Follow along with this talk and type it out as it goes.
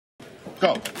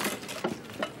Go.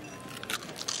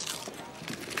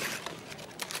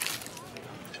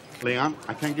 Leon,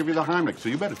 I can't give you the Heimlich, so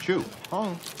you better chew.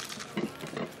 Oh.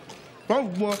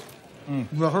 Thanks, boy. You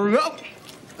better hurry up.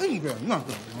 Okay.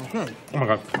 Oh, my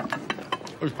God.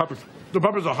 These peppers. The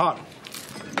peppers are hot.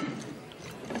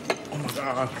 Oh, my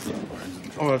God.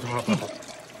 Oh, that's a hot pepper.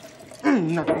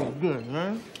 Nacho's good,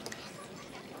 man.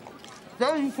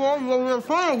 Thank you for you over there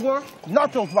frying, boy.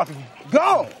 Nacho's about to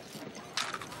go.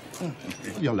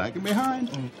 You're lagging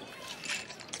behind.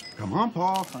 Come on,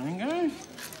 Paul. Fine, guys.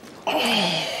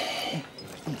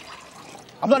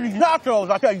 I'm not these nachos,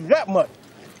 I tell you that much.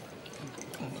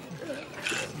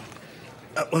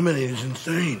 That lemonade is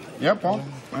insane. Yeah, Paul.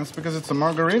 That's because it's a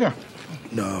margarita.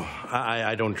 No,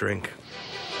 I don't drink.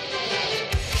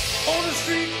 On the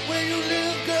street where you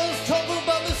live, girls talk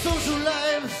about their social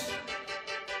lives.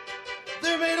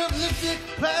 They're made of lipstick,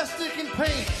 plastic, and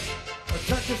paint. A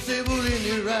touch of sable in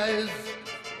your eyes.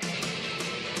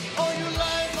 All your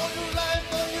life, all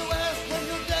you ask when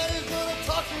your daddy's gonna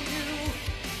talk to you.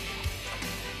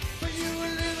 But you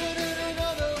were living in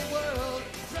another world,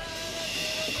 trying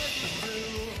to get it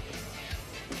through.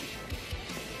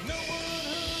 No one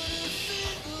heard a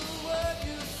single word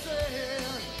you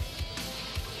said.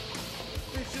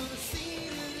 They should have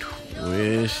seen it.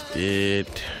 Twist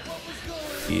it.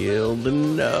 Feel the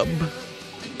nub.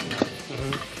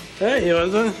 Hey, you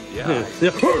want some? Yeah. Daddy's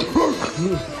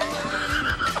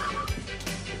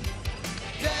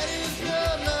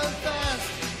girl learned fast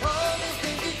all the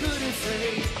things he couldn't say.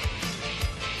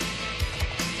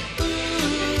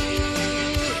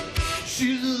 Ooh,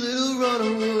 she's a little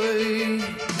runaway.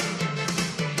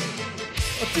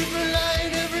 A different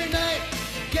line every night,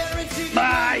 guaranteed.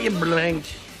 Ah, you blinked.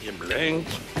 You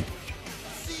blinked.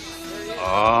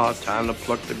 Oh, time to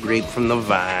pluck the grape from the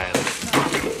vine.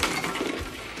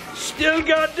 Still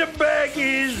got the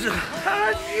baggies.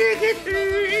 Ah,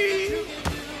 jiggity.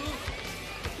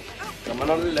 Coming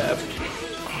on the left.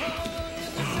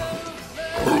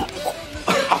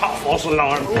 False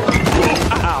alarm.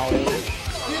 Ow.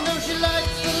 You know she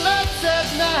likes the lights at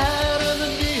night and the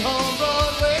neon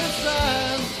Broadway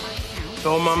signs.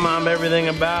 Told my mom everything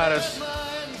about us.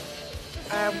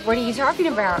 What are you talking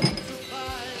about?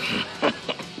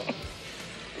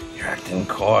 You're acting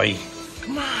coy.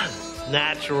 Come on, it's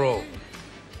natural.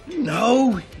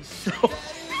 No, so.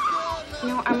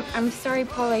 No, I'm sorry,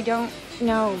 Paul. I don't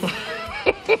know.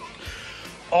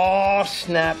 Oh,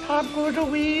 snap. How good a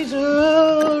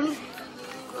weasel.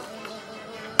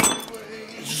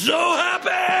 So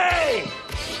happy!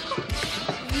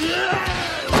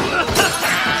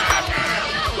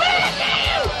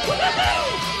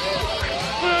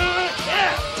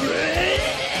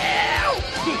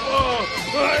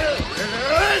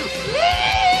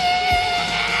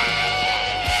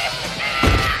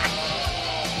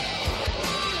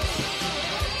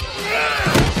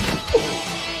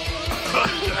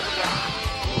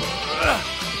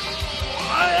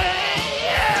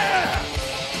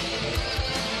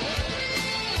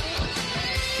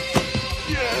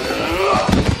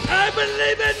 I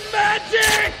believe in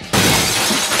magic!